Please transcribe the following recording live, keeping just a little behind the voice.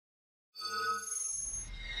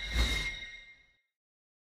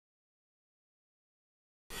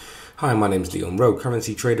Hi, my name is Leon Rowe,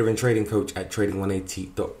 currency trader and trading coach at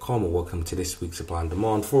trading180.com, and welcome to this week's supply and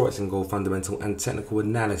demand, Forex and gold fundamental and technical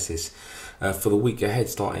analysis for the week ahead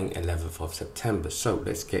starting 11th of September. So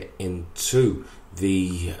let's get into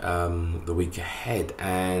the week ahead,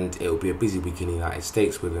 and it will be a busy week in the United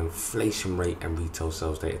States with inflation rate and retail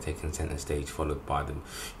sales data taking center stage, followed by the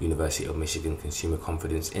University of Michigan Consumer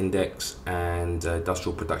Confidence Index and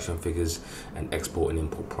industrial production figures and export and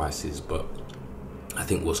import prices. But I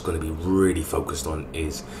think what's going to be really focused on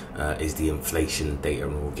is the inflation data,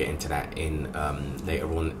 and we'll get into that in later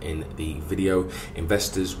on in the video.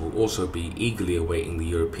 Investors will also be eagerly awaiting the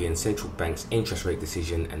European Central Bank's interest rate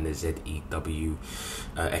decision and the ZEW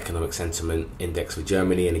economic sentiment index for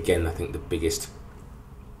Germany. And again, I think the biggest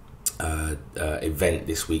event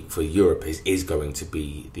this week for Europe is going to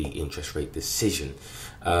be the interest rate decision.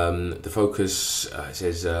 The focus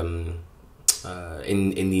says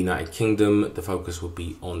in the United Kingdom, the focus will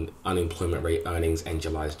be on unemployment rate, earnings, and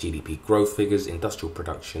July's GDP growth figures, industrial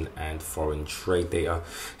production, and foreign trade data.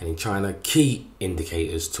 And in China, key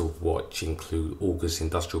indicators to watch include August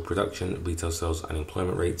industrial production, retail sales,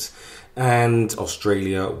 unemployment rates, and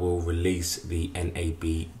Australia will release the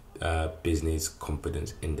NAB business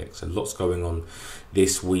confidence index. So lots going on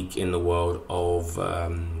this week in the world of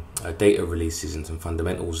data releases and some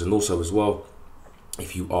fundamentals. And also as well,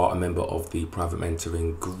 if you are a member of the private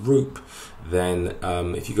mentoring group, then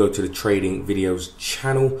if you go to the trading videos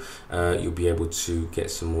channel, you'll be able to get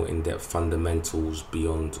some more in-depth fundamentals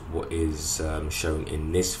beyond what is shown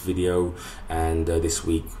in this video. And this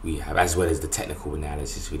week we have, as well as the technical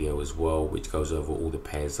analysis video as well, which goes over all the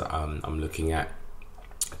pairs that I'm looking at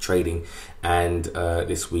trading. And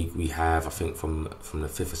this week we have, I think from the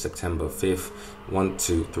 5th of September, 9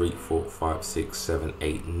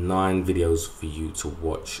 videos for you to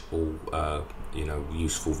watch, all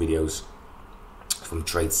useful videos, from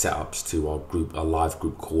trade setups to our live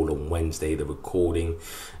group call on Wednesday, the recording,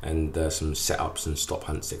 and some setups and stop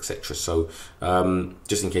hunts, etc. So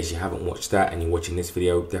just in case you haven't watched that and you're watching this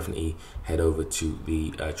video, definitely head over to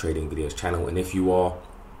the trading videos channel. And if you are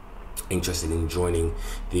interested in joining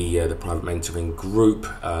the private mentoring group,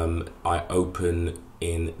 I open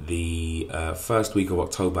in the first week of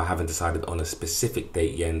October. I haven't decided on a specific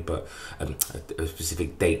date yet, but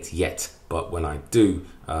but when I do,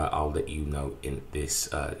 I'll let you know in these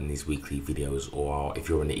weekly videos, or if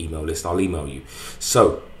you're on the email list, I'll email you.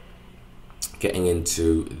 So getting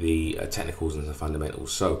into the technicals and the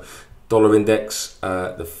fundamentals. So dollar index,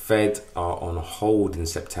 the Fed are on hold in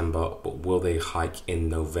September, but will they hike in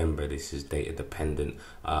November? This is data dependent,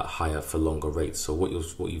 higher for longer rates. So what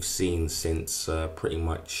you've seen since pretty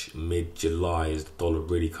much mid-July is the dollar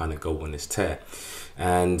really kind of go on this tear.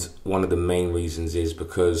 And one of the main reasons is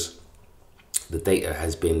because the data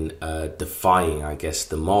has been defying, I guess,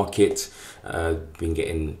 the market. Been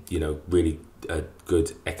getting, really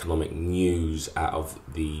good economic news out of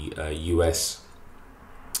the US.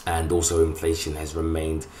 And also inflation has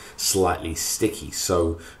remained slightly sticky,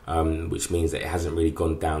 so which means that it hasn't really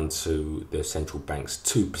gone down to the central bank's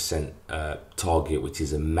 2% target, which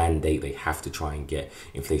is a mandate. They have to try and get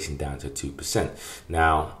inflation down to 2%.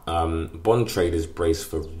 Now, bond traders brace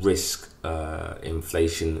for risk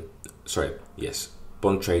inflation.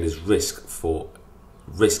 Bond traders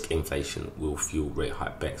risk inflation will fuel rate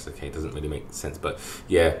hike bets. Okay, it doesn't really make sense, but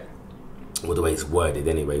yeah. Well, the way it's worded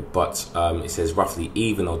anyway, but it says roughly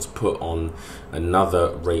even odds put on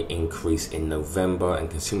another rate increase in November, and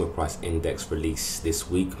consumer price index release this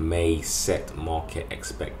week may set market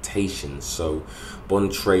expectations. So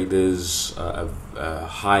bond traders are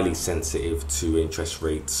highly sensitive to interest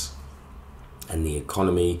rates and the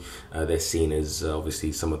economy. They're seen as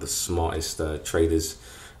obviously some of the smartest traders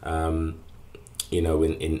in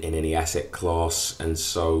any asset class. And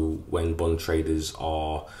so when bond traders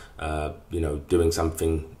are doing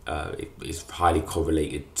something, it is highly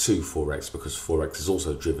correlated to Forex, because Forex is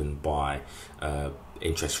also driven by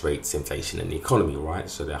interest rates, inflation, and the economy, right?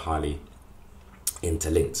 So they're highly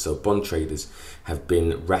interlinked. So bond traders have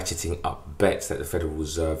been ratcheting up bets that the Federal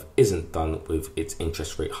Reserve isn't done with its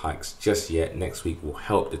interest rate hikes just yet. Next week will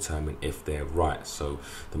help determine if they're right. So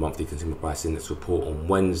the monthly consumer price index report on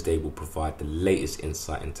Wednesday will provide the latest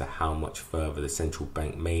insight into how much further the central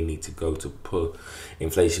bank may need to go to pull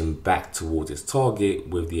inflation back towards its target.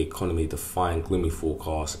 With the economy defying gloomy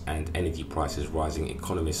forecasts and energy prices rising,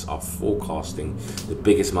 economists are forecasting the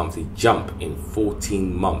biggest monthly jump in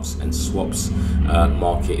 14 months, and swaps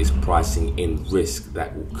market is pricing in risk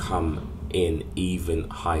that will come in even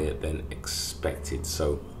higher than expected.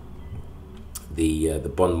 So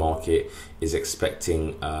the bond market is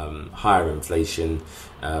expecting higher inflation,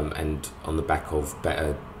 and on the back of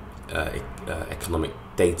better economic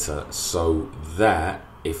data, so that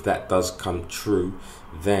if that does come true,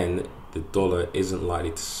 then the dollar isn't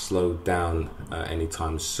likely to slow down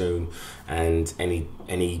anytime soon, and any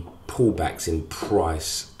pullbacks in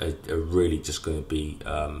price are really just going to be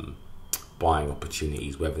buying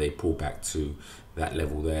opportunities, whether they pull back to that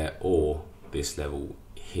level there or this level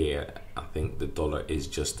here. I think the dollar is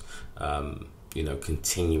just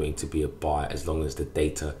continuing to be a buy as long as the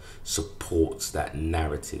data supports that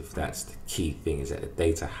narrative. That's the key thing, is that the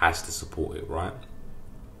data has to support it, right?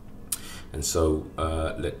 And so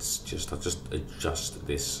I'll just adjust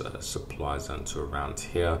this supply zone to around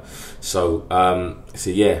here. So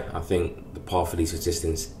yeah, I think the path for these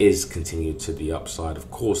resistance is continued to the upside. Of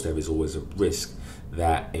course, there is always a risk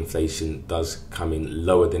that inflation does come in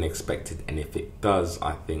lower than expected, and if it does,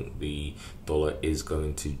 I think the dollar is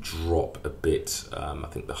going to drop a bit. I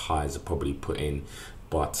think the highs are probably put in,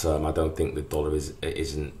 but I don't think the dollar is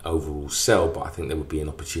an overall sell, but I think there would be an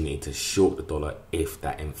opportunity to short the dollar if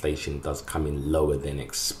that inflation does come in lower than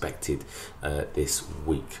expected this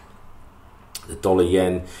week. The dollar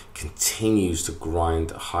yen continues to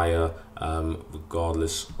grind higher,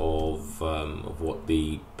 regardless of what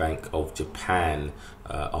the Bank of Japan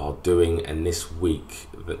are doing. And this week,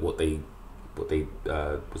 what they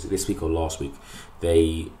was it this week or last week?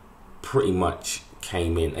 They pretty much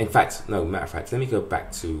came in. In fact, no, matter of fact, let me go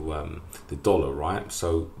back to the dollar, right?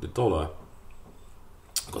 So the dollar,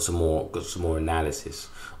 got some more analysis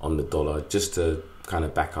on the dollar just to kind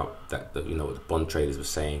of back up that what the bond traders were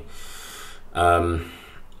saying.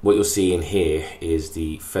 What you're seeing here is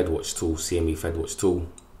the FedWatch tool, CME FedWatch tool,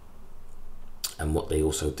 and what they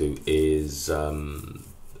also do is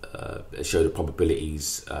show the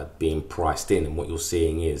probabilities being priced in. And what you're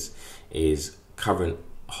seeing is current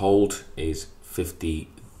hold is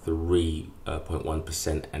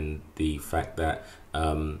 53.1%, and the fact that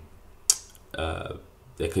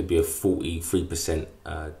there could be a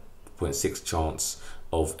 43.6% chance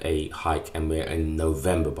of a hike, and we're in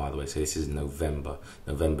November, by the way, so this is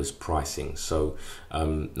November's pricing. So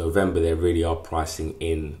November, they really are pricing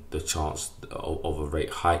in the chance of a rate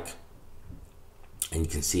hike, and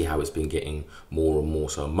you can see how it's been getting more and more.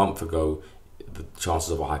 So a month ago, the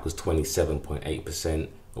chances of a hike was 27.8%,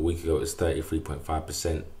 a week ago it was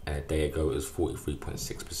 33.5%, and a day ago it was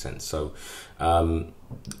 43.6%. So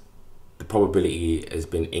the probability has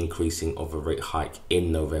been increasing of a rate hike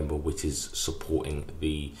in November, which is supporting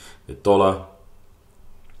the dollar.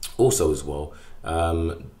 Also as well,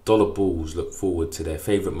 dollar bulls look forward to their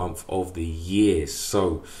favorite month of the year.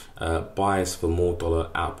 So bias for more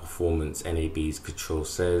dollar outperformance, NAB's control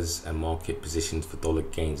says, and market positions for dollar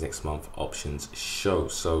gains next month, options show.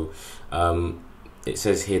 So it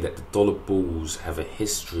says here that the dollar bulls have a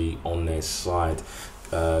history on their side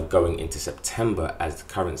going into September, as the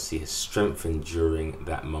currency has strengthened during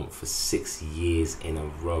that month for 6 years in a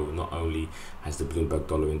row. Not only has the Bloomberg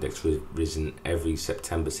Dollar Index risen every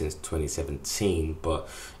September since 2017, but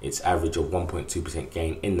its average of 1.2%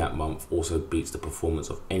 gain in that month also beats the performance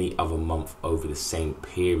of any other month over the same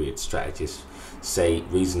period. Strategists say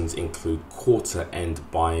reasons include quarter-end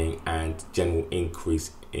buying and general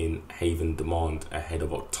increase in haven demand ahead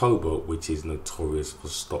of October, which is notorious for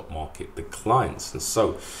stock market declines. And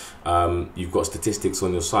so you've got statistics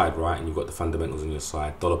on your side, right? And you've got the fundamentals on your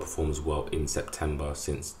side. Dollar performs well in September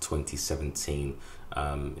since 2017.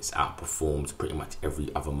 It's outperformed pretty much every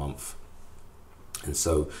other month. And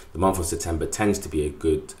so the month of September tends to be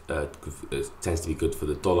good for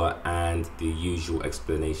the dollar, and the usual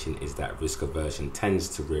explanation is that risk aversion tends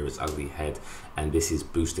to rear its ugly head, and this is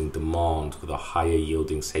boosting demand for the higher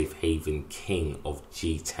yielding safe haven king of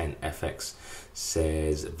G10 FX,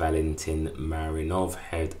 says Valentin Marinov,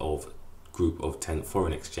 head of Group of 10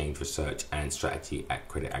 Foreign Exchange Research and Strategy at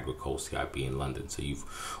Credit Agricole CIB in London. So you've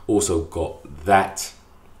also got that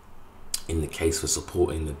in the case for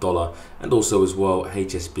supporting the dollar. And also as well,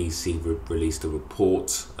 HSBC released a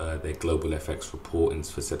report, their global FX report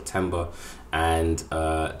for September, and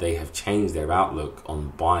they have changed their outlook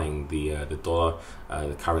on buying the dollar,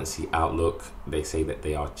 the currency outlook. They say that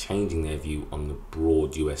they are changing their view on the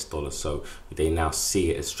broad US dollar, so they now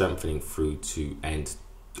see it as strengthening through to end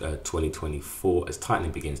 2024 as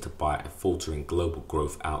tightening begins to bite. A faltering global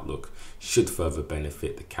growth outlook should further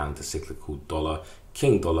benefit the counter-cyclical dollar.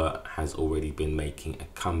 King dollar has already been making a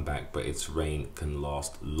comeback, but its reign can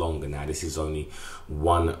last longer. Now, this is only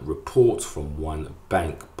one report from one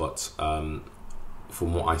bank, but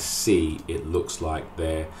from what I see, it looks like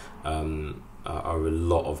they're are a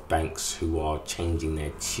lot of banks who are changing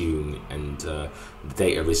their tune, and the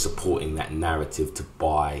data is supporting that narrative to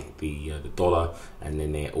buy the dollar. And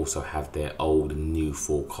then they also have their old and new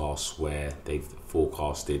forecasts where they've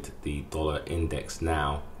forecasted the dollar index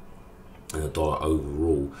now and the dollar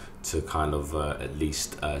overall to kind of at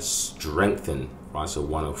least strengthen, right? So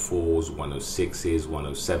 104s, 106s,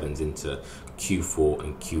 107s into Q4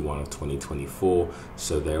 and Q1 of 2024.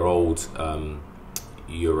 So their old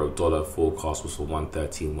euro dollar forecast was for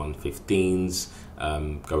 113, 115s.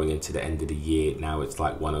 Going into the end of the year, now it's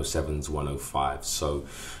like 107s, 105. So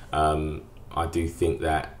I do think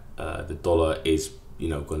that the dollar is, you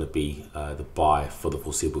know, going to be the buy for the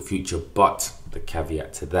foreseeable future. But the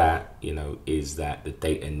caveat to that, you know, is that the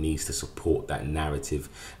data needs to support that narrative,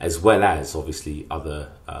 as well as obviously other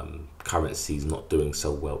currencies not doing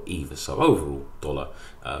so well either. So overall, dollar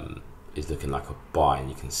is looking like a buy, and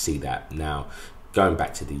you can see that. Now, going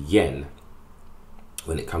back to the yen,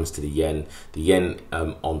 when it comes to the yen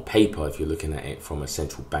on paper, if you're looking at it from a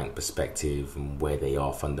central bank perspective and where they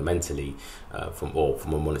are fundamentally, from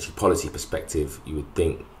a monetary policy perspective, you would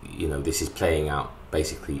think, you know, this is playing out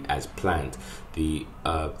basically as planned. The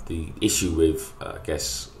issue with I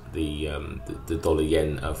guess the dollar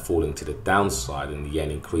yen falling to the downside and the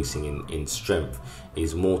yen increasing in strength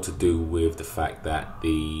is more to do with the fact that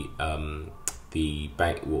the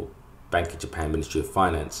Bank of Japan Ministry of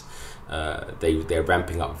Finance, they're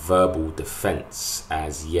ramping up verbal defense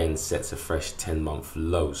as yen sets a fresh 10-month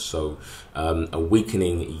low. So a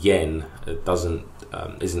weakening yen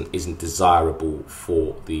isn't desirable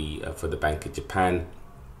for the Bank of Japan.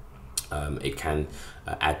 It can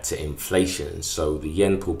add to inflation. So the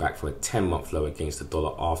yen pulled back from a 10-month low against the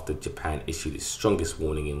dollar after Japan issued its strongest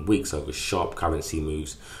warning in weeks over sharp currency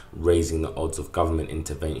moves, raising the odds of government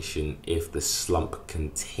intervention if the slump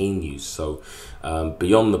continues. So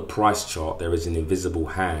beyond the price chart, there is an invisible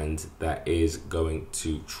hand that is going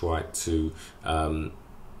to try to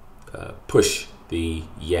push the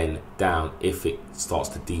yen down if it starts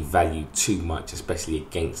to devalue too much, especially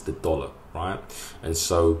against the dollar, right? And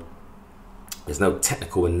so there's no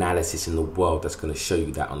technical analysis in the world that's going to show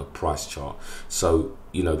you that on a price chart. So,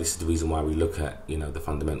 you know, this is the reason why we look at, you know, the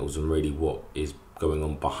fundamentals and really what is going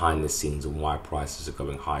on behind the scenes and why prices are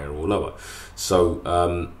going higher or lower.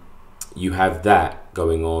 So you have that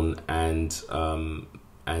going on, and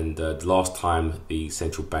the last time the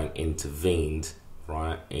central bank intervened,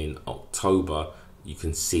 right, in October, you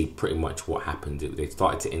can see pretty much what happened. They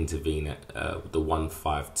started to intervene at the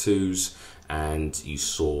 152s, and you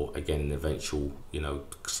saw again an eventual, you know,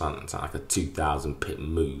 something like a 2,000 pip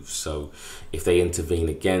move. So if they intervene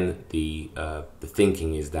again, the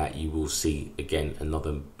thinking is that you will see again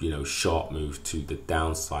another, you know, sharp move to the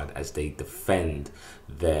downside as they defend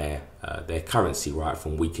their currency, right,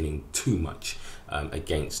 from weakening too much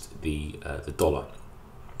against the dollar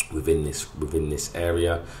within this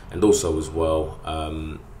area. And also as well,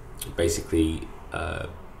 basically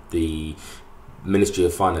the Ministry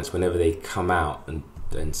of Finance, whenever they come out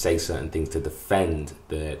and say certain things to defend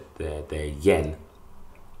their yen,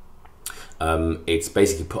 it's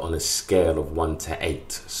basically put on a scale of 1 to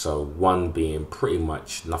 8. So 1 being pretty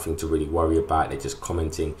much nothing to really worry about, they're just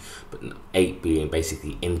commenting, but 8 being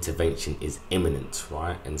basically intervention is imminent,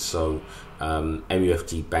 right? And so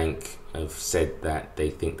MUFG Bank have said that they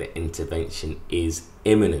think that intervention is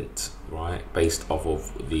imminent, right, based off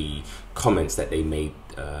of the comments that they made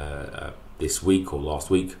this week or last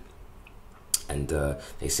week. And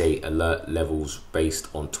they say alert levels based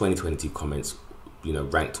on 2022 comments, you know,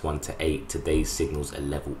 ranked 1 to 8. Today's signals a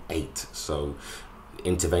level 8. So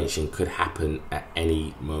intervention could happen at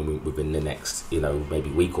any moment within the next, you know, maybe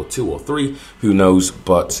week or 2 or 3, who knows,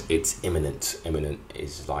 but it's imminent. Imminent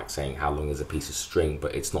is like saying how long is a piece of string,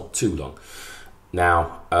 but it's not too long.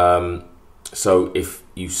 Now, so if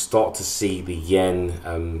you start to see the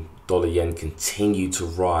yen, dollar yen continue to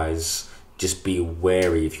rise, just be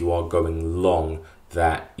wary if you are going long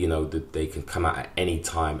that, you know, that they can come out at any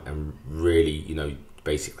time and really, you know,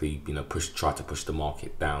 basically, you know, try to push the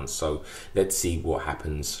market down. So let's see what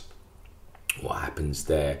happens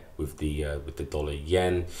there with the dollar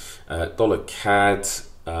yen, dollar CAD,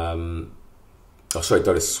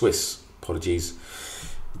 dollar Swiss, apologies.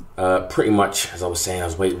 Pretty much, as I was saying, I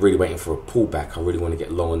was really waiting for a pullback. I really want to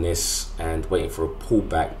get long on this and waiting for a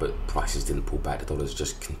pullback, but prices didn't pull back. The dollars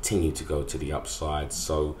just continued to go to the upside.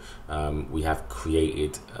 So we have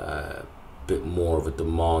created a bit more of a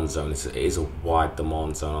demand zone. It is a wide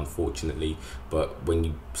demand zone, unfortunately, but when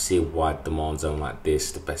you see a wide demand zone like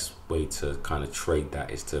this, the best way to kind of trade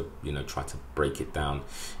that is to, you know, try to break it down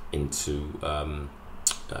into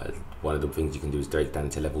one of the things you can do is break down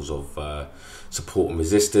into levels of support and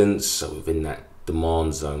resistance. So within that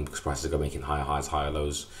demand zone, because prices are going making higher highs, higher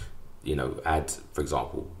lows, you know, add, for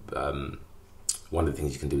example, one of the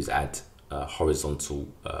things you can do is add horizontal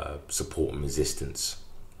support and resistance.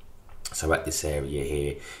 So at this area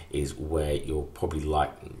here is where you're probably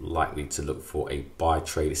likely to look for a buy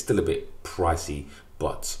trade. It's still a bit pricey,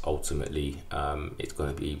 but ultimately it's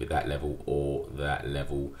going to be either that level or that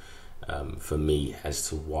level for me as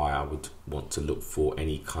to why I would want to look for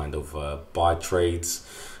any kind of buy trades.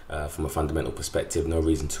 From a fundamental perspective, no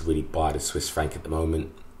reason to really buy the Swiss franc at the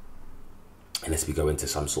moment, unless we go into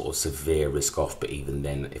some sort of severe risk off. But even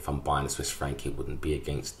then, if I'm buying the Swiss franc, it wouldn't be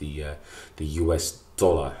against the US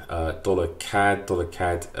dollar. Dollar CAD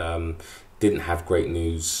didn't have great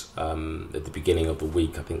news at the beginning of the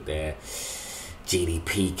week. I think their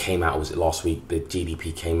GDP came out, was it last week? The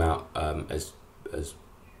GDP came out as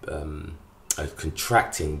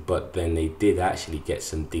contracting, but then they did actually get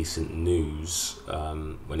some decent news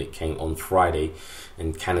when it came on Friday,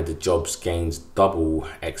 and Canada jobs gains double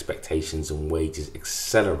expectations and wages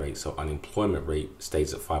accelerate. So unemployment rate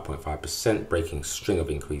stays at 5.5%, breaking string of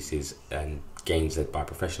increases and gains led by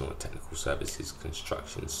professional and technical services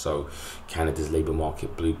construction. So Canada's labour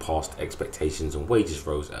market blew past expectations and wages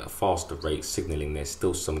rose at a faster rate, signalling there's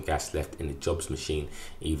still some gas left in the jobs machine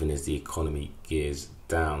even as the economy gears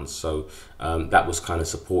down. So that was kind of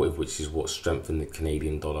supportive, which is what strengthened the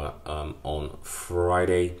Canadian dollar on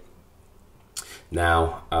Friday.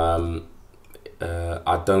 Now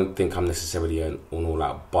I don't think I'm necessarily an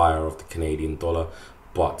all-out buyer of the Canadian dollar,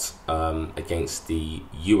 but against the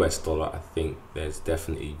US dollar, I think there's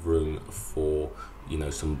definitely room for, you know,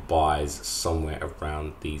 some buys somewhere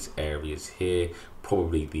around these areas here.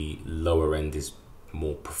 Probably the lower end is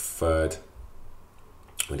more preferred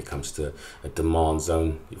when it comes to a demand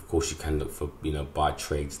zone. Of course, you can look for, you know, buy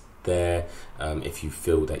trades there if you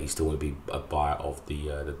feel that you still want to be a buyer of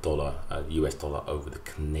the dollar, US dollar over the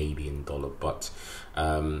Canadian dollar. But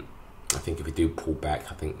I think if you do pull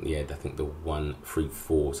back, I think the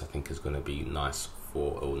 134s I think is going to be nice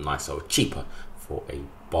for, or nicer or cheaper for a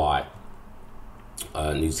buy.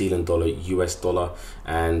 New Zealand dollar, US dollar,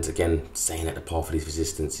 and again saying that the path of these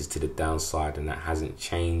resistance is to the downside, and that hasn't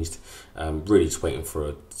changed. Really just waiting for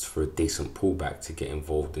a decent pullback to get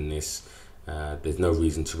involved in this. There's no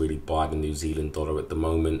reason to really buy the New Zealand dollar at the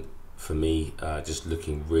moment for me. Just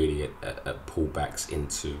looking really at pullbacks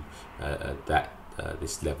into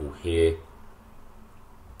this level here,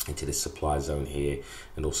 into this supply zone here,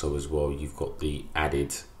 and also as well you've got the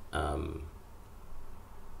added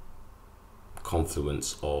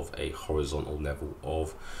confluence of a horizontal level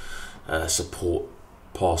of support,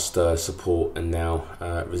 past support, and now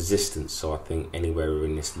resistance. So I think anywhere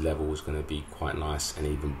in this level is going to be quite nice, and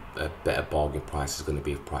even a better bargain price is going to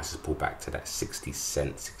be if prices pull back to that 60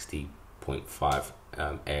 cent, 60.5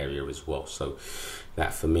 area as well. So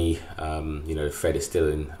that for me, you know, the Fed is still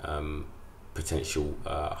in potential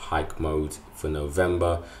hike mode for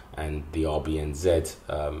November, and the RBNZ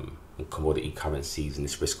commodity currencies in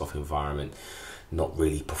this risk off environment not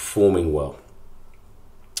really performing well.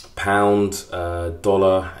 Pound,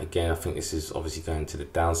 dollar, again I think this is obviously going to the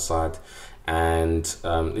downside, and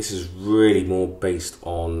this is really more based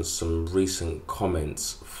on some recent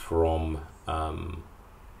comments from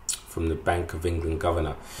the Bank of England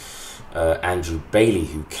governor Andrew Bailey,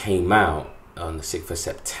 who came out on the 6th of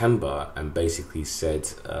September and basically said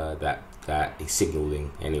that he's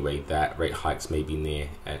signalling anyway that rate hikes may be near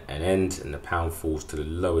an end, and the pound falls to the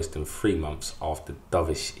lowest in 3 months after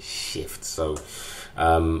dovish shift. So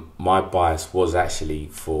my bias was actually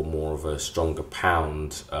for more of a stronger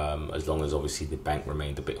pound, as long as obviously the bank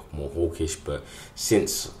remained a bit more hawkish. But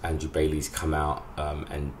since Andrew Bailey's come out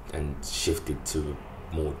and shifted to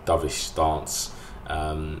a more dovish stance,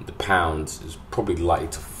 the pound is probably likely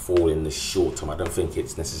to fall in the short term. I don't think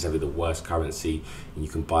it's necessarily the worst currency, and you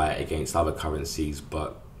can buy it against other currencies,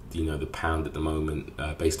 but you know, the pound at the moment,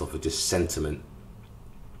 based off of just sentiment,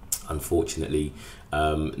 unfortunately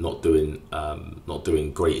not doing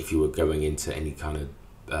great if you were going into any kind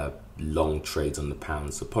of long trades on the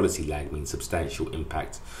pound. So policy lag means substantial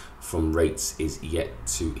impact from rates is yet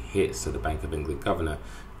to hit. So the Bank of England governor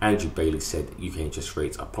Andrew Bailey said UK interest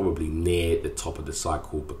rates are probably near the top of the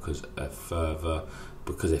cycle because a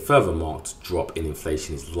further marked drop in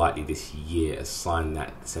inflation is likely this year, a sign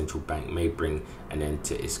that the central bank may bring an end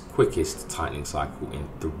to its quickest tightening cycle in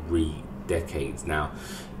 3 decades. Now,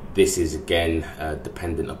 this is again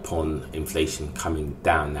dependent upon inflation coming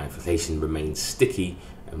down. Now, if inflation remains sticky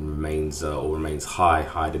and remains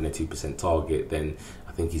higher than the 2% target, then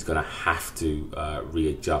I think he's going to have to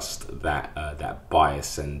readjust that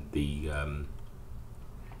bias, and the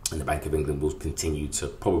Bank of England will continue to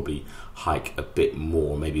probably hike a bit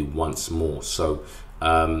more, maybe once more. So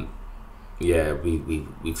yeah,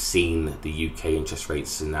 we've seen the UK interest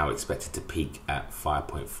rates are now expected to peak at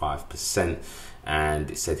 5.5%,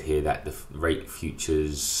 and it said here that the rate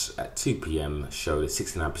futures at 2 p.m. showed a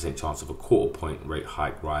 69% chance of a quarter point rate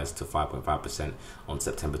hike rise to 5.5% on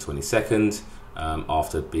September 22nd.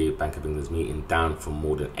 After the Bank of England's meeting, down from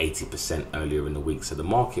more than 80% earlier in the week. So the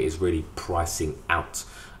market is really pricing out,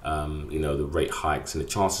 the rate hikes, and the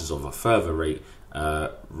chances of a further rate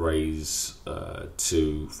raise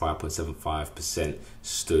to 5.75%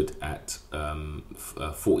 stood at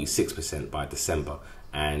 46% by December,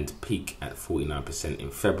 and peak at 49%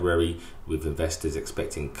 in February, with investors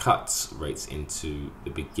expecting cuts rates into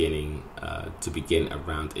the beginning to begin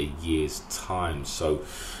around a year's time. So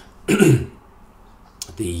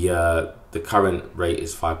the current rate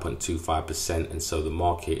is 5.25%, and so the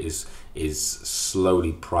market is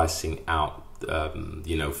slowly pricing out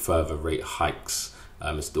further rate hikes.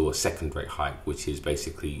 It's still a second rate hike, which is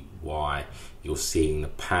basically why you're seeing the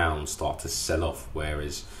pound start to sell off,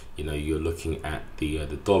 whereas you're looking at the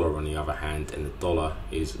dollar on the other hand, and the dollar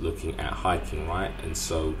is looking at hiking, right? And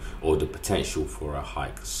so, or the potential for a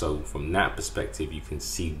hike. So from that perspective, you can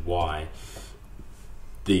see why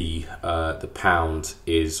the pound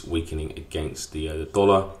is weakening against the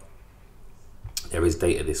dollar. There is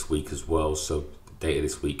data this week as well. So data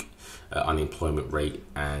this week, unemployment rate,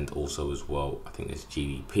 and also as well, I think there's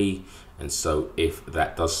GDP. And so if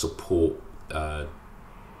that does support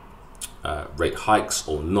rate hikes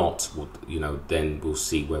or not, then we'll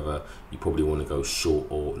see whether you probably want to go short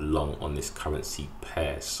or long on this currency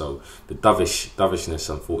pair. So the dovishness,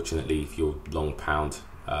 unfortunately, if you're long pound,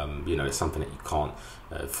 it's something that you can't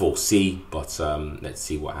foresee, but let's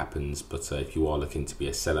see what happens. But if you are looking to be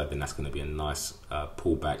a seller, then that's going to be a nice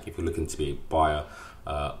pullback. If you're looking to be a buyer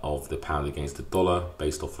of the pound against the dollar,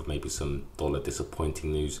 based off of maybe some dollar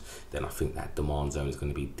disappointing news, then I think that demand zone is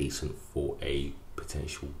going to be decent for a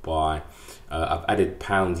potential buy. I've added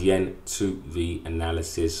pound yen to the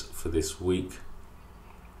analysis for this week.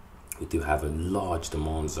 We do have a large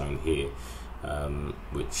demand zone here,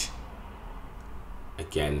 which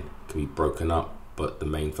again can be broken up, but the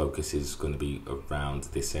main focus is going to be around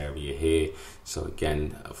this area here. So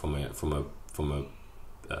again, from a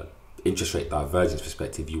interest rate divergence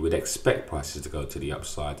perspective, you would expect prices to go to the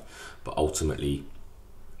upside, but ultimately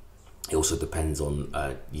it also depends on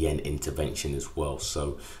yen intervention as well.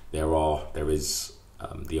 So there is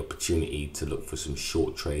the opportunity to look for some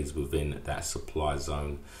short trades within that supply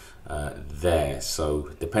zone there. So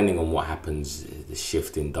depending on what happens, the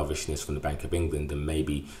shift in dovishness from the Bank of England, and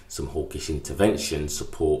maybe some hawkish intervention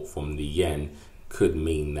support from the yen, could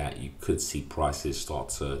mean that you could see prices start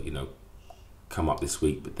to come up this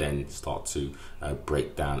week, but then start to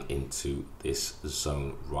break down into this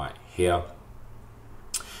zone right here.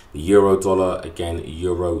 The euro dollar, again,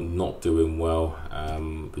 euro not doing well.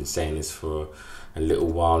 Been saying this for a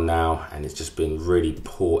little while now, and it's just been really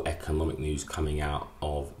poor economic news coming out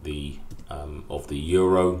of the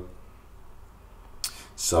euro.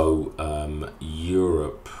 So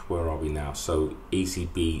Europe, where are we now? So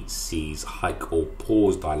ECB sees hike or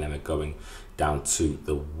pause dilemma going down to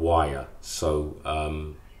the wire. So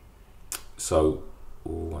oh,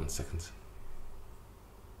 1 second.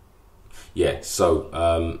 Yeah, so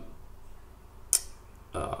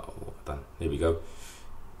done. Here we go.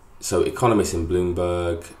 So economists in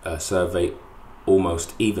Bloomberg survey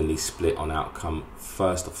almost evenly split on outcome.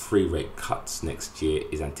 First of 3 rate cuts next year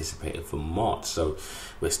is anticipated for March. So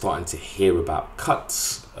we're starting to hear about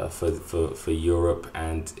cuts for Europe,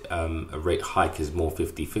 and a rate hike is more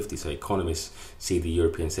 50-50. So economists see the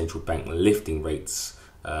European Central Bank lifting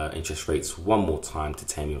interest rates one more time to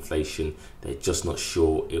tame inflation. They're just not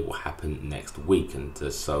sure it will happen next week. And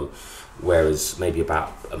so whereas maybe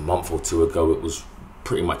about a month or two ago it was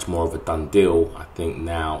pretty much more of a done deal, I think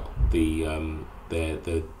now the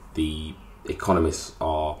economists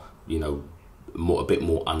are a bit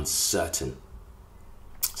more uncertain.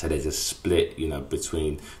 So there's a split,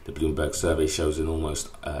 between the Bloomberg survey shows an almost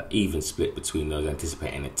even split between those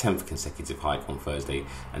anticipating a 10th consecutive hike on Thursday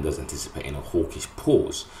and those anticipating a hawkish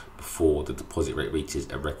pause before the deposit rate reaches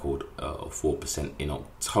a record of 4% in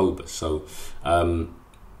October. So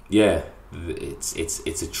yeah,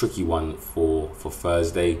 it's a tricky one for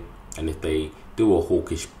Thursday, and if they do a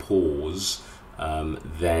hawkish pause,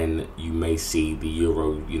 then you may see the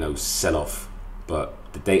euro sell off, but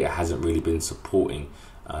the data hasn't really been supporting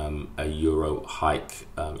a euro hike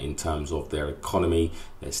in terms of their economy.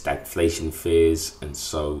 There's stagflation fears, and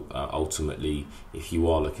so ultimately, if you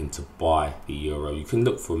are looking to buy the euro, you can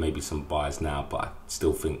look for maybe some buys now, but I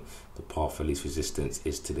still think the path of least resistance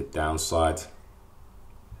is to the downside.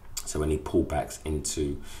 So any pullbacks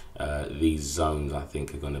into these zones, I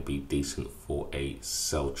think, are going to be decent for a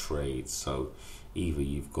sell trade. So either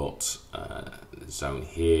you've got the zone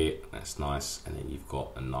here, that's nice, and then you've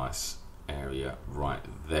got a nice area right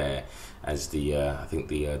there, as the I think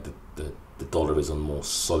the dollar is on more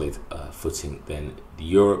solid footing than the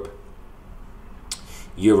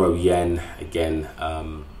euro yen. Again,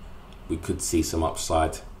 we could see some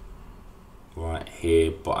upside right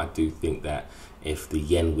here, but I do think that if the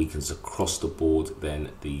yen weakens across the board,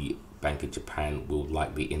 then the Bank of Japan will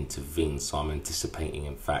likely intervene. So I'm anticipating,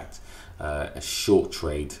 in fact, a short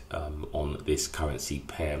trade on this currency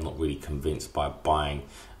pair. I'm not really convinced by buying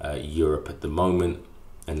Europe at the moment,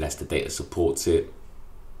 unless the data supports it.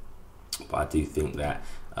 But I do think that,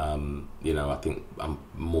 I think I'm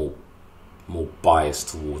more biased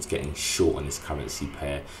towards getting short on this currency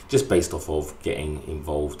pair, just based off of getting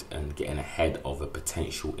involved and getting ahead of a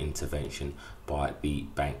potential intervention by the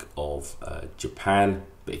Bank of Japan.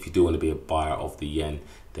 But if you do want to be a buyer of the yen,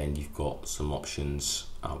 then you've got some options.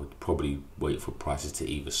 I would probably wait for prices to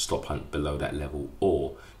either stop hunt below that level,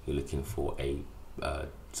 or you're looking for a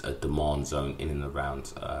demand zone in and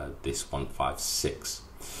around this 156.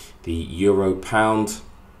 The euro pound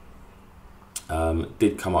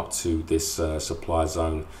did come up to this supply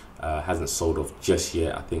zone, hasn't sold off just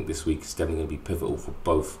yet. I think this week is definitely going to be pivotal for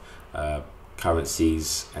both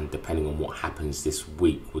currencies, and depending on what happens this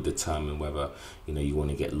week will determine whether you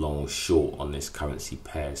want to get long or short on this currency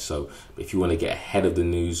pair. So if you want to get ahead of the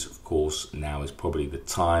news, of course, now is probably the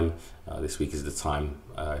time. This week is the time.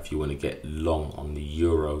 If you want to get long on the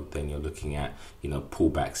euro, then you're looking at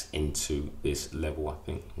pullbacks into this level. I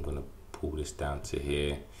think I'm going to pull this down to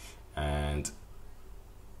here, and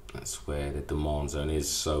that's where the demand zone is.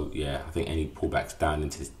 So yeah, I think any pullbacks down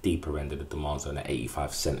into this deeper end of the demand zone, at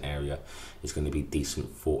 85 cent area, is going to be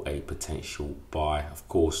decent for a potential buy. Of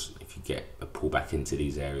course, if you get a pullback into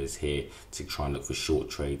these areas here to try and look for short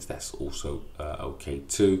trades, that's also okay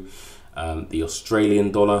too. The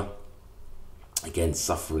Australian dollar, again,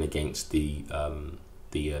 suffering against the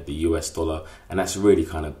US dollar, and that's really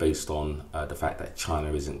kind of based on the fact that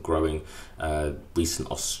China isn't growing.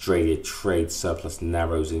 Recent Australia trade surplus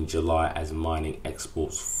narrows in July as mining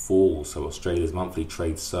exports fall. So Australia's monthly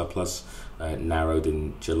trade surplus narrowed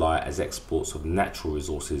in July as exports of natural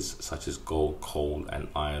resources such as gold, coal and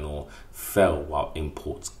iron ore fell while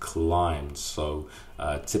imports climbed. So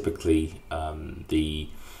typically the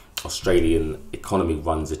Australian economy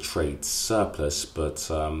runs a trade surplus, but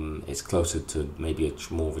it's closer to maybe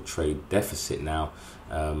more of a trade deficit now,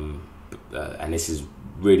 and this is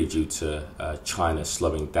really due to China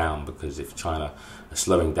slowing down, because if China are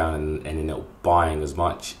slowing down and not buying as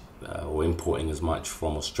much or importing as much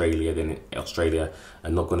from Australia, then Australia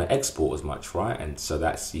are not going to export as much, right? And so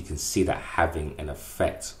you can see that having an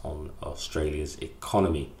effect on Australia's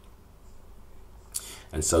economy.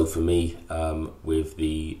 And so for me, with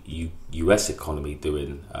the US economy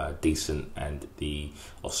doing decent and the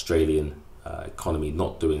Australian economy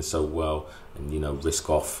not doing so well, and risk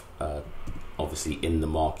off, obviously in the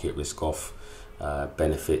market, risk off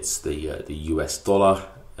benefits the US dollar.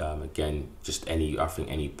 Again, I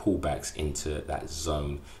think any pullbacks into that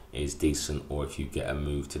zone is decent, or if you get a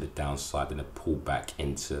move to the downside, then a pullback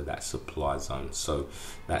into that supply zone. So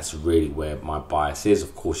that's really where my bias is.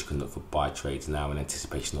 Of course, you can look for buy trades now in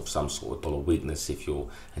anticipation of some sort of dollar weakness if you're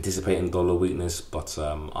anticipating dollar weakness, but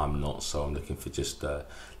I'm not, so I'm looking for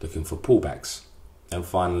looking for pullbacks. And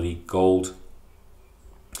finally, gold.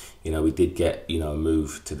 We did get a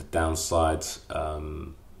move to the downside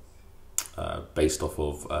based off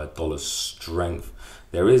of dollar strength.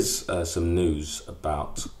 There is some news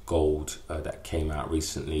about gold that came out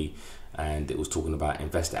recently, and it was talking about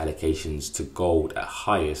investor allocations to gold at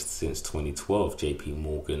highest since 2012, JP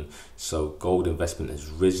Morgan. So gold investment has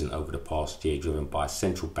risen over the past year, driven by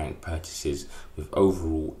central bank purchases, with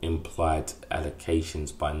overall implied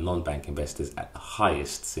allocations by non-bank investors at the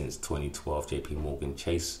highest since 2012, JP Morgan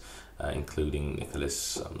Chase, including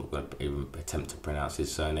Nicholas, I'm not going to even attempt to pronounce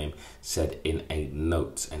his surname, said in a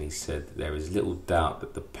note. And he said there is little doubt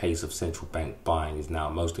that the pace of central bank buying is now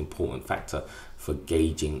a most important factor for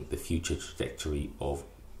gauging the future trajectory of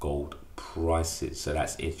gold prices. So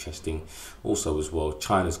that's interesting. Also as well,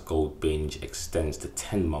 China's gold binge extends to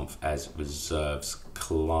 10 months as reserves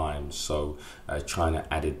climb. So China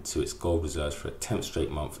added to its gold reserves for a 10th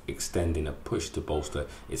straight month, extending a push to bolster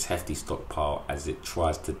its hefty stockpile as it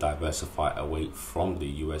tries to diversify away from the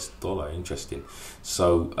US dollar. Interesting.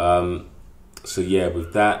 So so yeah,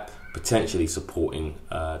 with that potentially supporting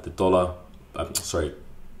the dollar,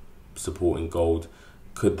 supporting gold,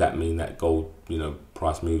 could that mean that gold,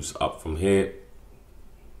 price moves up from here?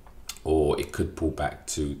 Or it could pull back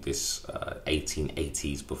to this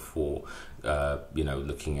 1880s before,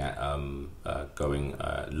 looking at going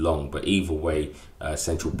long. But either way,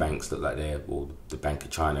 central banks look like or the Bank of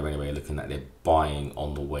China anyway, looking like they're buying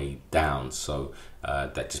on the way down. So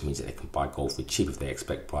that just means that they can buy gold for cheap if they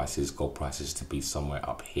expect gold prices to be somewhere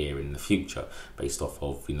up here in the future, based off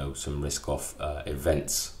of some risk-off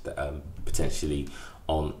events that potentially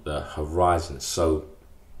on the horizon. So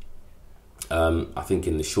I think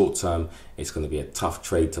in the short term, it's going to be a tough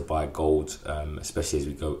trade to buy gold, especially as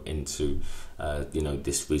we go into,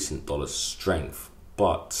 this recent dollar strength.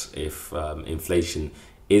 But if inflation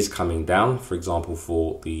is coming down, for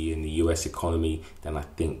example, in the US economy, then I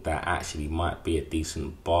think that actually might be a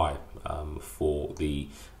decent buy for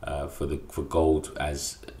gold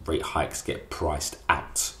as rate hikes get priced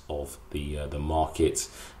out of the market,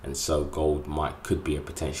 and so gold could be a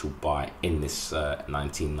potential buy in this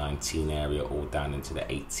 1919 area or down into the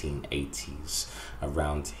 1880s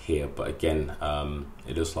around here. But again,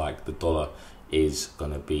 it looks like the dollar is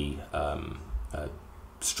going to be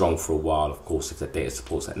strong for a while, of course, if the data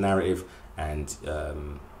supports that narrative. And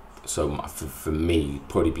so for me,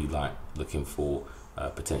 probably be like looking for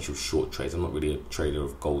potential short trades. I'm not really a trader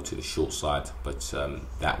of gold to the short side, but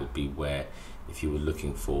that would be where, if you were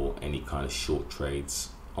looking for any kind of short trades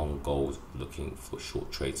on gold, looking for short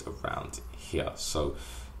trades around here. So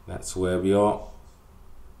that's where we are,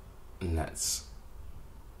 and that's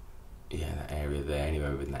that area there,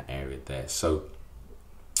 anywhere within that area there. So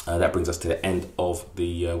that brings us to the end of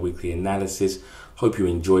the weekly analysis. Hope you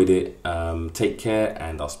enjoyed it. Take care,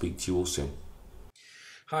 and I'll speak to you all soon.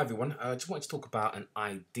 Hi everyone, I just wanted to talk about an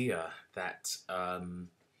idea that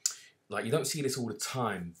you don't see this all the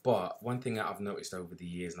time, but one thing that I've noticed over the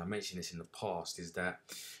years, and I mentioned this in the past, is that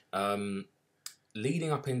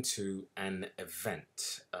leading up into an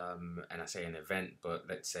event, and I say an event, but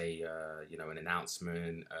let's say an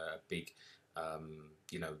announcement, a big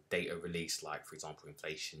data release, like for example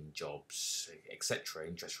inflation, jobs, etc.,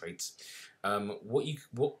 interest rates.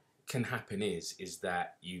 What can happen is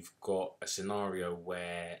that you've got a scenario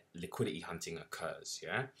where liquidity hunting occurs,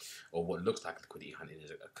 or what looks like liquidity hunting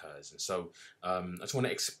occurs. And so I just want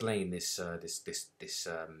to explain this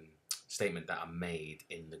statement that I made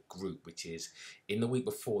in the group, which is in the week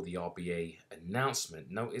before the RBA announcement.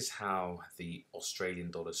 Notice how the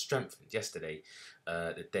Australian dollar strengthened yesterday.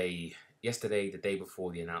 The day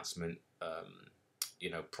before the announcement,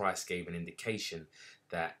 price gave an indication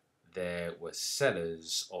that there were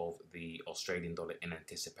sellers of the Australian dollar in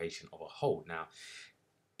anticipation of a hold. Now,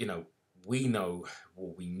 we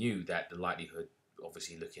knew that the likelihood,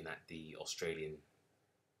 obviously looking at the Australian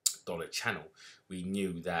dollar channel, we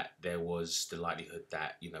knew that there was the likelihood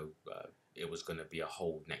that, it was going to be a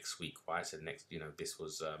hold next week, right? So next, this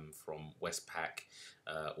was from Westpac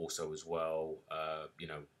also as well.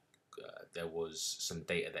 There was some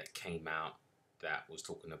data that came out that was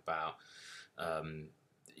talking about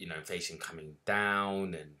inflation coming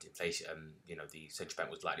down, and inflation, the central bank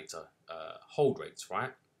was likely to hold rates,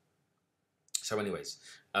 right? So anyways,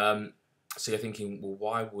 so you're thinking, well,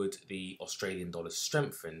 why would the Australian dollar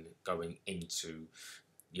strengthen going into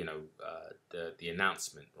the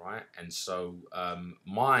announcement, right? And so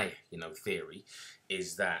my theory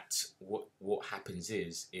is that what happens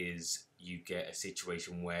is you get a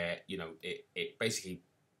situation where it basically,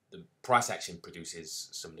 the price action produces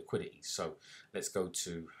some liquidity. So let's go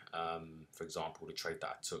to, for example, the trade that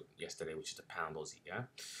I took yesterday, which is the pound Aussie.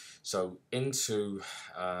 So into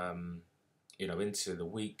into the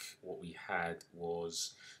week, what we had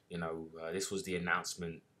was this was the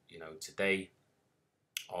announcement today,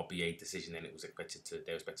 RBA decision, and they were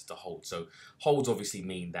expected to hold. So holds obviously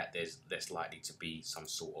mean that there's less likely to be some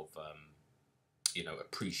sort of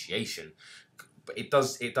appreciation. But it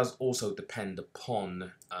does also depend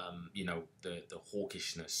upon the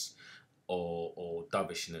hawkishness or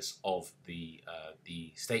dovishness of the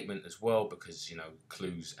statement as well, because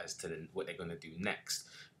clues as to what they're going to do next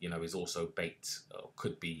is also baked, or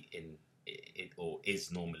could be in it, or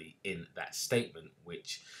is normally in that statement,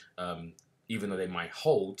 which even though they might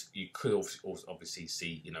hold, you could also obviously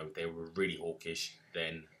see, they were really hawkish.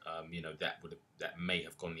 Then, that may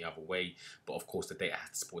have gone the other way. But of course, the data has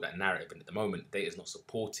to support that narrative, and at the moment, the data is not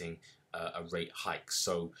supporting a rate hike.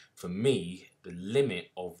 So for me, the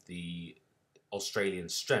limit of the Australian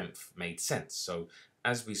strength made sense. So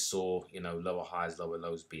as we saw, lower highs, lower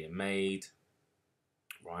lows being made,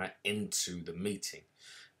 right, into the meeting,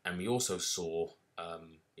 and we also saw,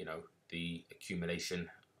 the accumulation.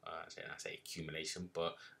 I say accumulation,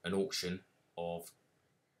 but an auction of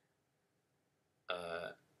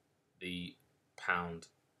the pound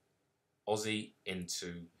Aussie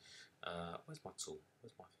into. Where's my tool?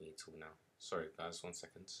 Where's my thingy tool now? Sorry, guys, 1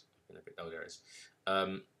 second. Been a bit. Oh, there it is.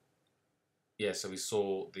 Yeah, so we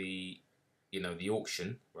saw the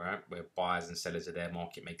auction, right, where buyers and sellers are there,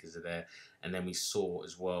 market makers are there, and then we saw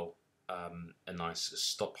as well a nice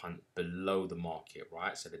stop hunt below the market,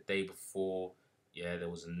 right? So the day before, yeah, there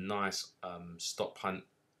was a nice stop hunt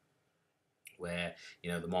where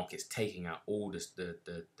the market's taking out all the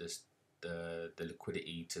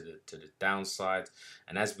liquidity to the downside,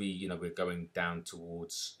 and as we're going down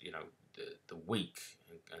towards the week,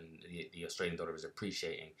 and the Australian dollar is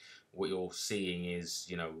appreciating, what you're seeing is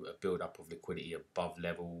a build up of liquidity above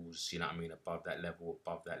levels, above that level,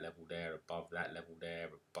 there, above that level there,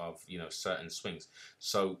 above certain swings.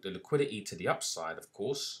 So the liquidity to the upside, of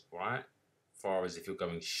course, right, far as if you're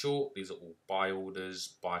going short, these are all buy orders,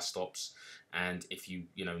 buy stops, and if you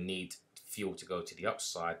need fuel to go to the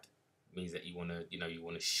upside, means that you want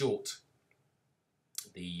to short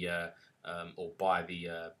the or buy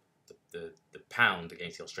the pound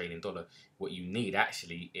against the Australian dollar. What you need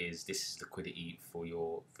actually is liquidity for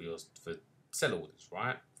sell orders,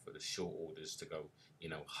 right? For the short orders to go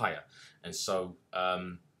higher, and so.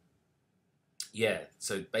 Yeah,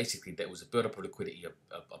 so basically there was a build-up of liquidity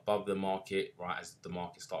above the market, right, as the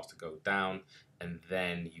market starts to go down, and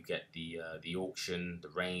then you get the auction, the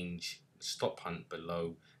range, the stop hunt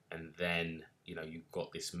below, and then you've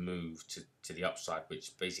got this move to the upside,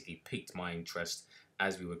 which basically piqued my interest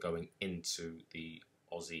as we were going into the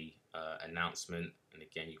Aussie announcement. And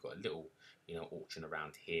again, you've got a little auction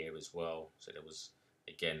around here as well, so there was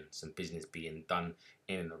again some business being done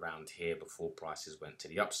in and around here before prices went to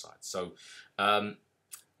the upside. So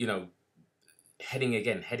you know heading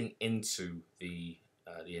into the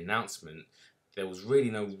announcement, there was really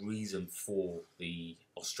no reason for the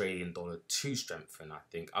Australian dollar to strengthen, I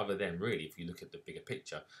think, other than really, if you look at the bigger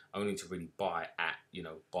picture, only to really buy at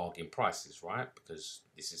bargain prices, right? Because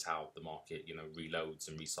this is how the market reloads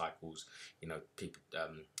and recycles. People,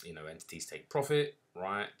 entities take profit,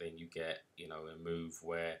 right? Then you get a move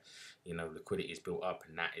where liquidity is built up,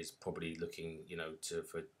 and that is probably looking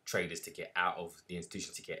for traders to get out of the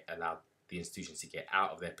institution, to get allowed the institutions to get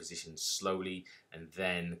out of their positions slowly, and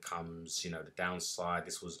then comes the downside.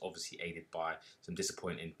 This was obviously aided by some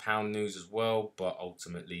disappointing pound news as well, but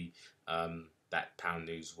ultimately that pound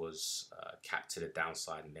news was capped to the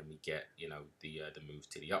downside, and then we get the move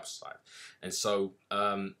to the upside. And so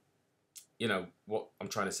what I'm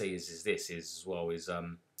trying to say is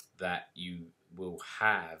that you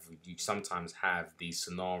sometimes have these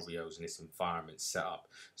scenarios in this environment set up.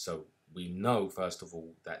 So we know, first of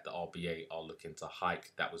all, that the RBA are looking to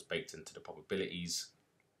hike. That was baked into the probabilities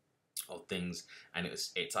of things, and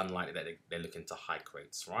it's unlikely that they're looking to hike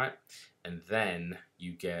rates, right? And then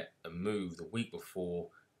you get a move the week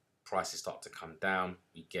before, prices start to come down.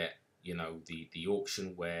 We get the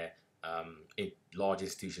auction where large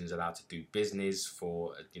institutions are allowed to do business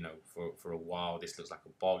for a while. This looks like a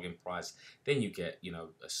bargain price. Then you get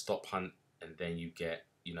a stop hunt, and then you get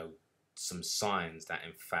some signs that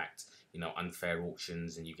in fact unfair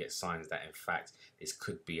auctions, and you get signs that in fact this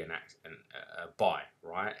could be a buy,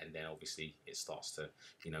 right? And then obviously it starts to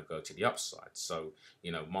go to the upside. So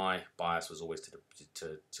my bias was always to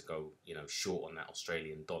go short on that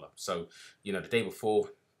Australian dollar. So the day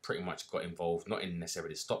before, pretty much got involved, not in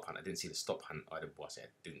necessarily the stop hunt. I didn't see the stop hunt. I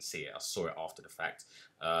didn't see it. I saw it after the fact.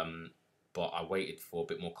 But I waited for a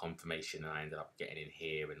bit more confirmation, and I ended up getting in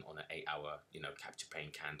here and on an 8-hour, capture pain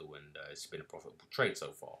candle, and it's been a profitable trade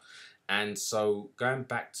so far. And so going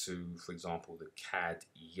back to, for example, the CAD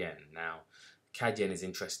yen. Now, CAD yen is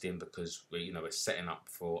interesting because we're setting up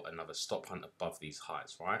for another stop hunt above these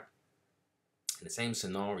highs, right? And the same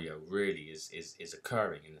scenario really is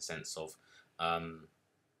occurring in the sense of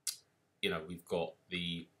we've got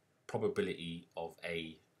the probability of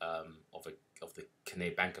the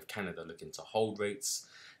Bank of Canada looking to hold rates,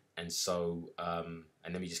 and so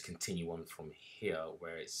and then we just continue on from here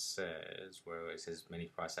where it says many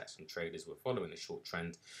price action traders were following a short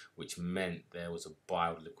trend, which meant there was a buy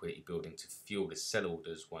of liquidity building to fuel the sell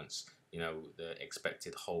orders once the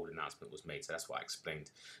expected hold announcement was made. So that's what I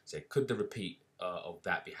explained. So could the repeat of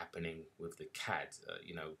that be happening with the CAD?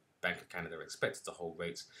 Bank of Canada are expected to hold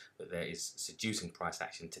rates, but there is seducing price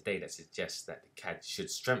action today that suggests that the CAD should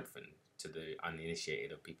strengthen to the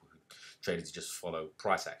uninitiated of people who traded to just follow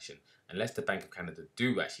price action. Unless the Bank of Canada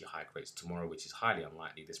do actually hike rates tomorrow, which is highly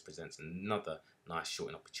unlikely, this presents another nice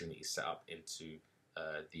shorting opportunity set up into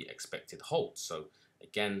the expected hold. So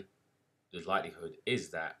again, the likelihood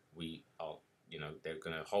is that we are, they're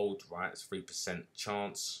going to hold, right? It's 3%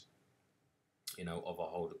 chance, of a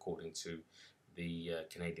hold according to the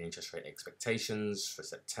Canadian interest rate expectations for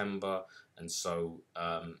September, and so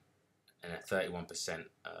and a 31%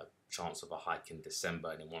 chance of a hike in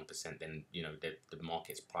December, and then 1%. Then the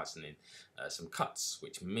market's pricing in some cuts,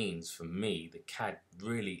 which means for me the CAD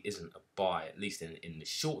really isn't a buy, at least in the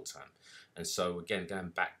short term. And so again,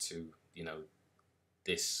 going back to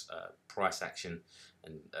this price action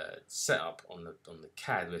and setup on the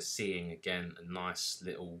CAD, we're seeing again a nice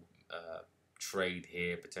little trade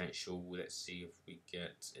here potential. Let's see if we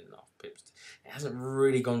get enough pips. It hasn't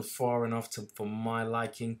really gone far enough for my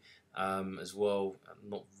liking as well. I'm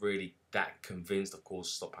not really that convinced. Of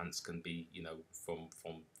course, stop hunts can be from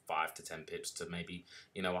 5 to 10 pips to maybe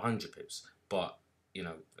 100 pips, but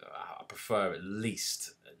I prefer at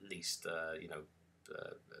least a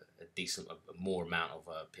decent, more amount of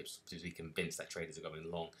pips to be convinced that traders are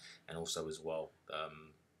going long, and also as well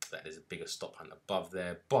that there's a bigger stop hunt above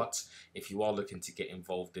there. But if you are looking to get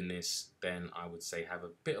involved in this, then I would say have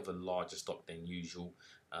a bit of a larger stop than usual,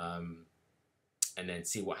 and then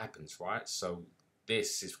see what happens, right? So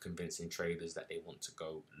this is convincing traders that they want to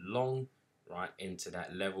go long, right, into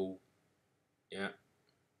that level. Yeah,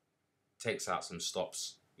 takes out some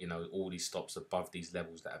stops, all these stops above these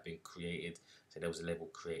levels that have been created. So there was a level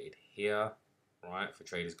created here, right, for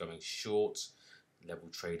traders going short. Level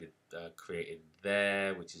traded created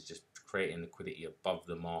there, which is just creating liquidity above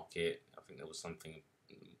the market. I think there was some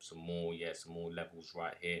more levels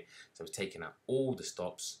right here. So it's taken out all the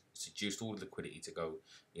stops, seduced all the liquidity to go,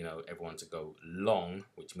 everyone to go long,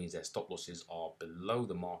 which means their stop losses are below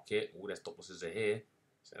the market. All their stop losses are here.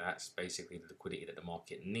 So that's basically the liquidity that the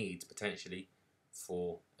market needs potentially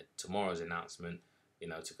for tomorrow's announcement,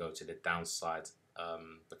 to go to the downside,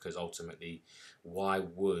 because ultimately, why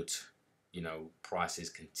would prices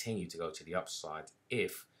continue to go to the upside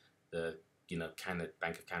if the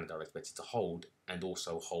Bank of Canada are expected to hold, and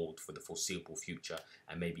also hold for the foreseeable future,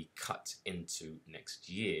 and maybe cut into next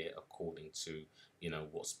year according to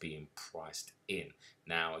what's being priced in.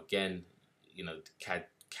 Now again, the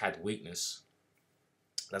CAD weakness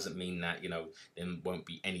doesn't mean that there won't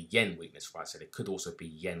be any yen weakness, right? So there could also be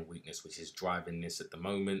yen weakness, which is driving this at the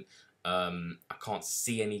moment. I can't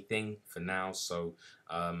see anything for now, so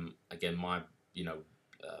again, my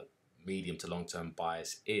medium to long term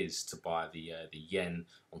bias is to buy the yen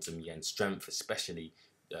on some yen strength, especially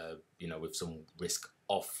with some risk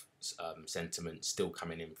off sentiment still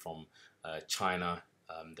coming in from China.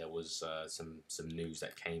 There was some news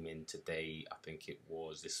that came in today, I think it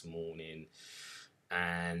was this morning,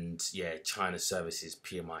 and yeah, China services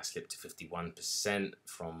PMI slipped to 51%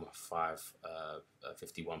 from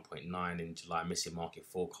 51.9 in July, missing market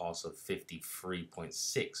forecast of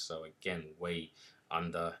 53.6. So again, way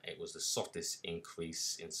under. It was the softest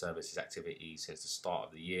increase in services activity since the start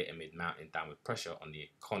of the year, amid mounting downward pressure on the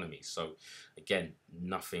economy. So again,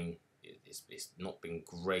 nothing. It's not been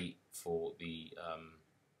great for the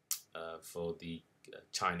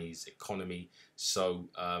Chinese economy. So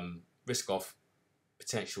risk off.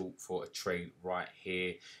 Potential for a trade right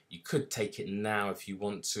here. You could take it now if you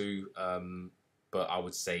want to, but I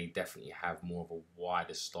would say definitely have more of a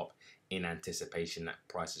wider stop in anticipation that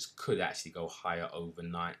prices could actually go higher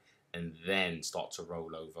overnight and then start to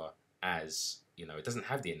roll over. As it doesn't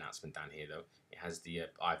have the announcement down here though. It has the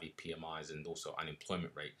IV PMIs and also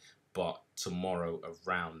unemployment rate, but tomorrow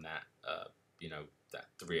around that that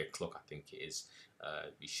 3 o'clock, I think it is,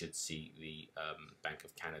 we should see the Bank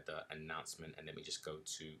of Canada announcement. And let me just go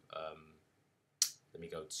to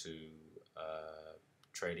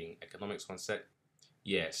trading economics 1 sec.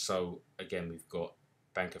 Yeah, so again, we've got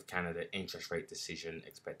Bank of Canada interest rate decision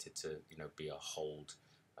expected to be a hold.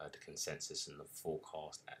 The consensus and the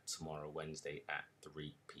forecast at tomorrow, Wednesday at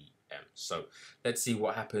 3 p.m. So let's see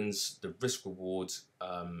what happens. The risk reward,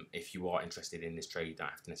 if you are interested in this trade, you don't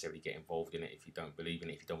have to necessarily get involved in it if you don't believe in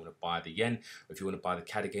it. If you don't want to buy the yen, or if you want to buy the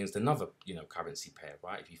CAD against another currency pair,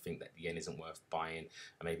 right? If you think that the yen isn't worth buying,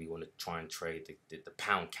 and maybe you want to try and trade the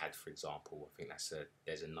pound CAD, for example, I think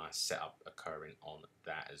there's a nice setup occurring on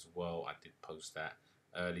that as well. I did post that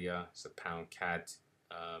earlier. So pound CAD.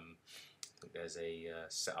 think there's a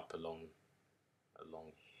setup along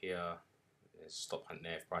here. There's a stop hunt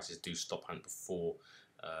there. If prices do stop hunt before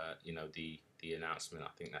you know, the announcement, I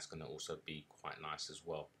think that's going to also be quite nice as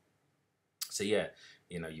well. So yeah,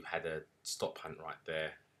 you know, you had a stop hunt right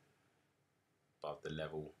there above the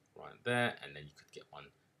level right there, and then you could get one,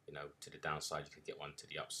 you know, to the downside. You could get one to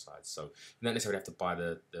the upside. So you don't necessarily have to buy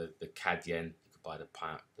the CAD yen. You could buy the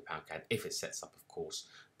pound CAD if it sets up, of course.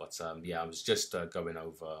 But yeah, I was just going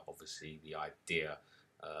over, obviously, the idea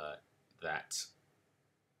that,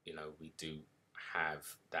 you know, we do have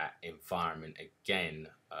that environment again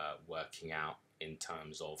working out in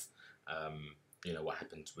terms of you know, what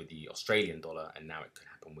happened with the Australian dollar, and now it could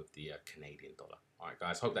happen with the Canadian dollar. All right,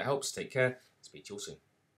 guys, hope that helps. Take care. Speak to you all soon.